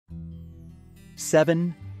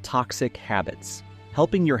7 toxic habits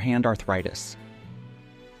helping your hand arthritis.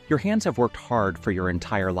 Your hands have worked hard for your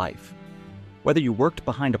entire life. Whether you worked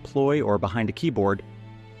behind a ploy or behind a keyboard,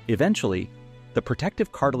 eventually, the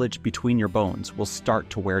protective cartilage between your bones will start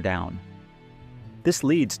to wear down. This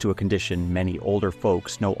leads to a condition many older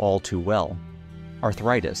folks know all too well: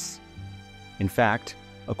 arthritis. In fact,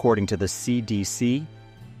 according to the CDC,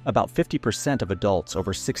 about 50% of adults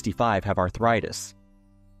over 65 have arthritis.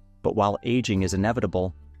 But while aging is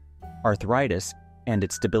inevitable, arthritis and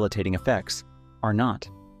its debilitating effects are not.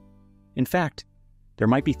 In fact, there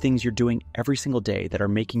might be things you're doing every single day that are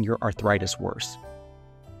making your arthritis worse.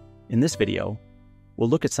 In this video, we'll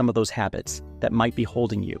look at some of those habits that might be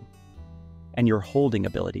holding you and your holding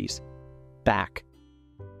abilities back.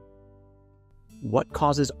 What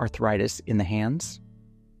causes arthritis in the hands?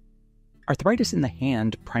 Arthritis in the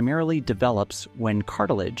hand primarily develops when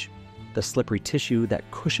cartilage, the slippery tissue that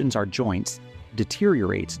cushions our joints,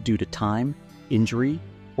 deteriorates due to time, injury,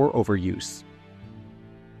 or overuse.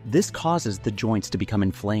 This causes the joints to become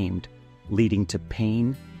inflamed, leading to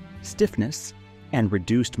pain, stiffness, and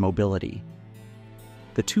reduced mobility.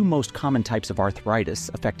 The two most common types of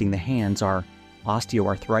arthritis affecting the hands are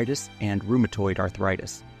osteoarthritis and rheumatoid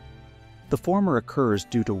arthritis. The former occurs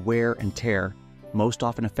due to wear and tear, most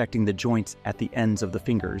often affecting the joints at the ends of the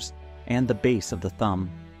fingers and the base of the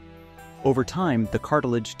thumb. Over time, the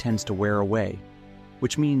cartilage tends to wear away,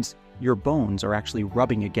 which means your bones are actually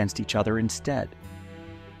rubbing against each other instead.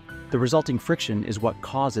 The resulting friction is what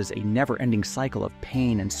causes a never-ending cycle of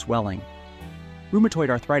pain and swelling.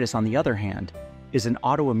 Rheumatoid arthritis, on the other hand, is an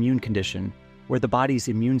autoimmune condition where the body's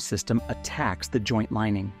immune system attacks the joint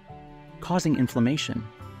lining, causing inflammation.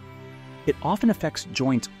 It often affects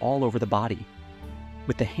joints all over the body,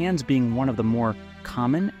 with the hands being one of the more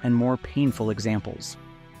common and more painful examples.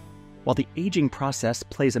 While the aging process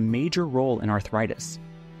plays a major role in arthritis,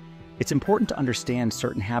 it's important to understand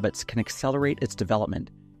certain habits can accelerate its development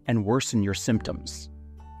and worsen your symptoms.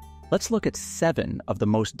 Let's look at 7 of the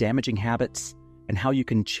most damaging habits and how you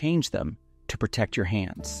can change them to protect your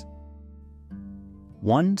hands.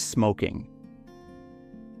 1. Smoking.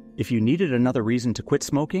 If you needed another reason to quit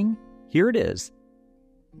smoking, here it is.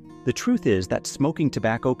 The truth is that smoking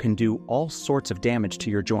tobacco can do all sorts of damage to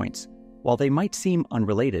your joints. While they might seem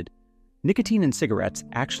unrelated, nicotine in cigarettes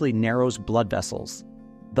actually narrows blood vessels,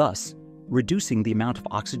 thus reducing the amount of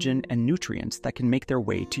oxygen and nutrients that can make their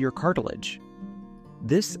way to your cartilage.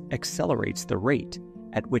 This accelerates the rate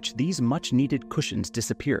at which these much-needed cushions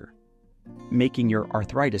disappear, making your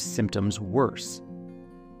arthritis symptoms worse.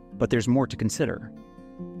 But there's more to consider.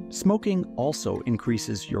 Smoking also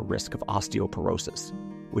increases your risk of osteoporosis,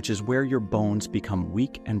 which is where your bones become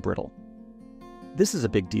weak and brittle. This is a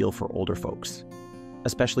big deal for older folks,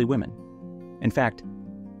 especially women. In fact,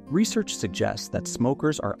 research suggests that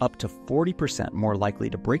smokers are up to 40% more likely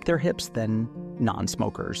to break their hips than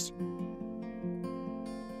non-smokers.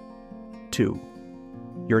 2.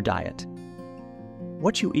 Your diet.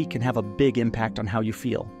 What you eat can have a big impact on how you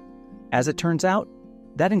feel. As it turns out,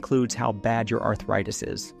 that includes how bad your arthritis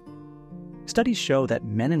is. Studies show that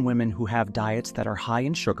men and women who have diets that are high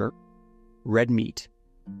in sugar, red meat,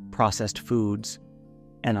 processed foods,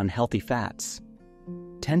 and unhealthy fats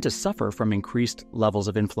tend to suffer from increased levels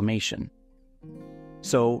of inflammation.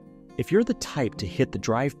 So, if you're the type to hit the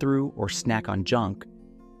drive-thru or snack on junk,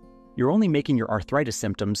 you're only making your arthritis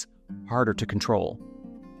symptoms harder to control.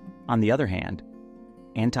 On the other hand,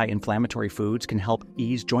 anti-inflammatory foods can help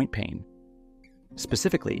ease joint pain.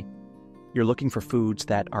 Specifically, you're looking for foods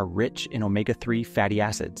that are rich in omega-3 fatty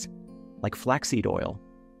acids, like flaxseed oil,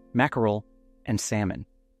 mackerel, and salmon.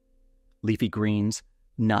 Leafy greens,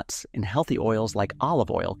 nuts, and healthy oils like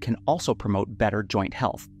olive oil can also promote better joint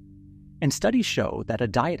health. And studies show that a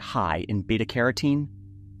diet high in beta-carotene,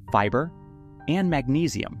 fiber, and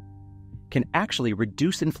magnesium can actually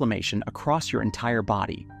reduce inflammation across your entire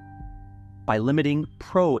body. By limiting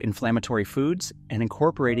pro-inflammatory foods and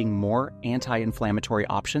incorporating more anti-inflammatory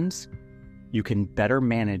options, you can better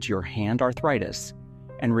manage your hand arthritis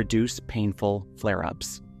and reduce painful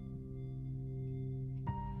flare-ups.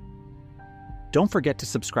 Don't forget to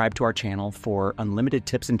subscribe to our channel for unlimited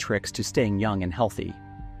tips and tricks to staying young and healthy.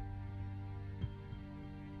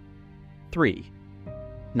 3.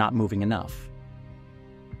 Not moving enough.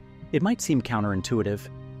 It might seem counterintuitive,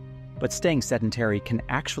 but staying sedentary can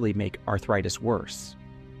actually make arthritis worse.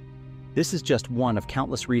 This is just one of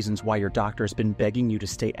countless reasons why your doctor has been begging you to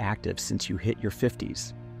stay active since you hit your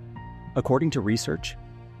 50s. According to research,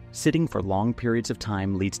 sitting for long periods of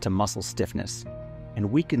time leads to muscle stiffness and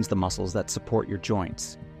weakens the muscles that support your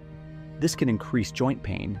joints. This can increase joint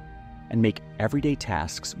pain and make everyday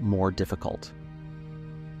tasks more difficult.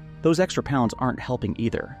 Those extra pounds aren't helping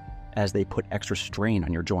either, as they put extra strain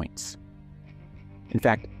on your joints. In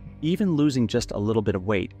fact, even losing just a little bit of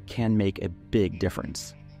weight can make a big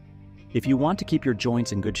difference. If you want to keep your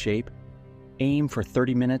joints in good shape, aim for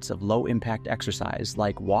 30 minutes of low-impact exercise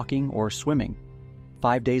like walking or swimming,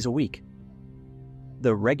 5 days a week.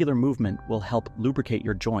 The regular movement will help lubricate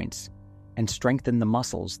your joints and strengthen the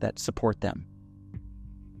muscles that support them.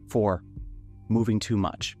 4. Moving too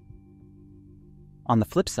much. On the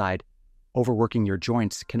flip side, overworking your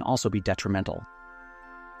joints can also be detrimental.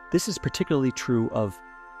 This is particularly true of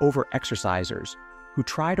over-exercisers who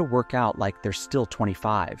try to work out like they're still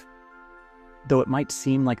 25. Though it might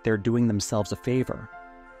seem like they're doing themselves a favor,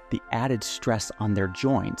 the added stress on their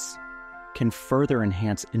joints can further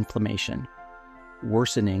enhance inflammation,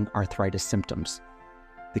 worsening arthritis symptoms.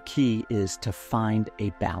 The key is to find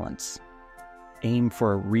a balance. Aim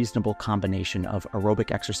for a reasonable combination of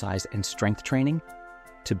aerobic exercise and strength training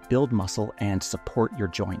to build muscle and support your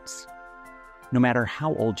joints. No matter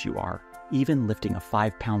how old you are, even lifting a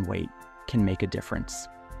 5-pound weight can make a difference.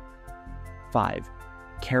 5.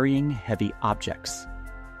 Carrying heavy objects.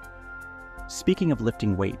 Speaking of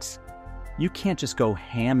lifting weights, you can't just go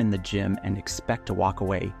ham in the gym and expect to walk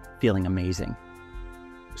away feeling amazing.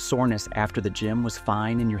 Soreness after the gym was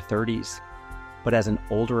fine in your 30s, but as an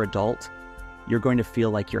older adult, you're going to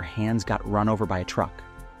feel like your hands got run over by a truck.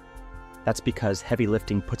 That's because heavy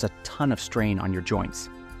lifting puts a ton of strain on your joints,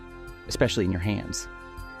 especially in your hands.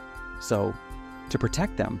 So, to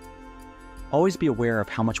protect them, always be aware of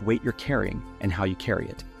how much weight you're carrying and how you carry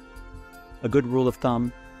it. A good rule of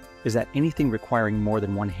thumb is that anything requiring more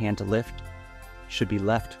than one hand to lift should be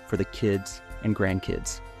left for the kids and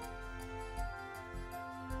grandkids.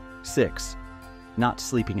 6. Not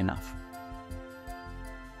sleeping enough.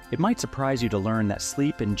 It might surprise you to learn that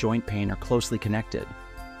sleep and joint pain are closely connected.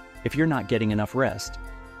 If you're not getting enough rest,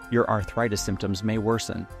 your arthritis symptoms may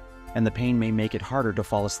worsen, and the pain may make it harder to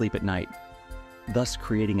fall asleep at night, thus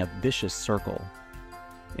creating a vicious circle.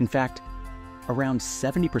 In fact, around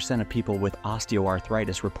 70% of people with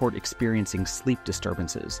osteoarthritis report experiencing sleep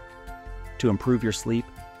disturbances. To improve your sleep,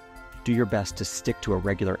 do your best to stick to a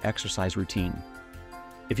regular exercise routine.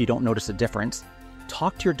 If you don't notice a difference,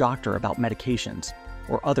 talk to your doctor about medications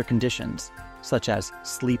or other conditions, such as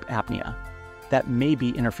sleep apnea, that may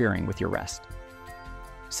be interfering with your rest.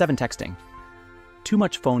 7. Texting. Too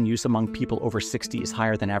much phone use among people over 60 is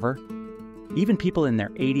higher than ever. Even people in their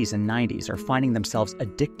 80s and 90s are finding themselves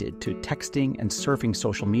addicted to texting and surfing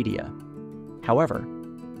social media. However,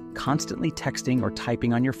 constantly texting or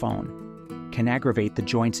typing on your phone can aggravate the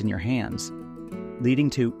joints in your hands, leading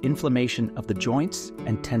to inflammation of the joints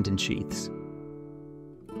and tendon sheaths.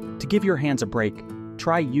 To give your hands a break,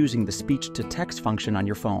 try using the speech-to-text function on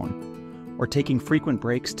your phone, or taking frequent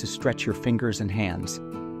breaks to stretch your fingers and hands.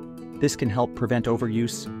 This can help prevent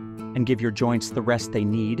overuse and give your joints the rest they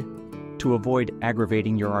need to avoid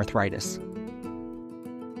aggravating your arthritis.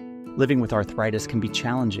 Living with arthritis can be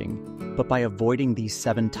challenging, but by avoiding these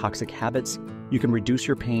 7 toxic habits, you can reduce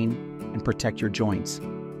your pain and protect your joints.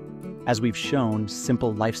 As we've shown,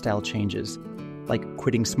 simple lifestyle changes, like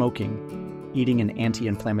quitting smoking, eating an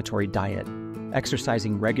anti-inflammatory diet,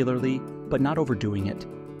 exercising regularly but not overdoing it,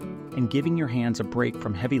 and giving your hands a break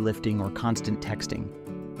from heavy lifting or constant texting,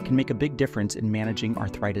 can make a big difference in managing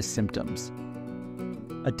arthritis symptoms.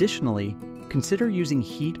 Additionally, consider using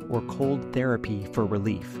heat or cold therapy for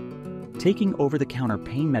relief, taking over-the-counter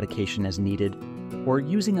pain medication as needed, or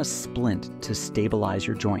using a splint to stabilize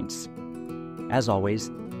your joints. As always,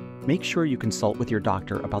 make sure you consult with your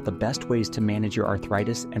doctor about the best ways to manage your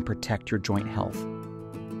arthritis and protect your joint health.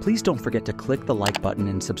 Please don't forget to click the like button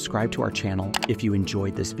and subscribe to our channel if you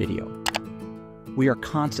enjoyed this video. We are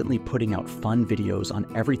constantly putting out fun videos on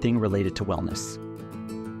everything related to wellness.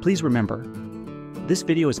 Please remember, this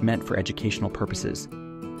video is meant for educational purposes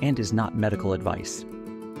and is not medical advice.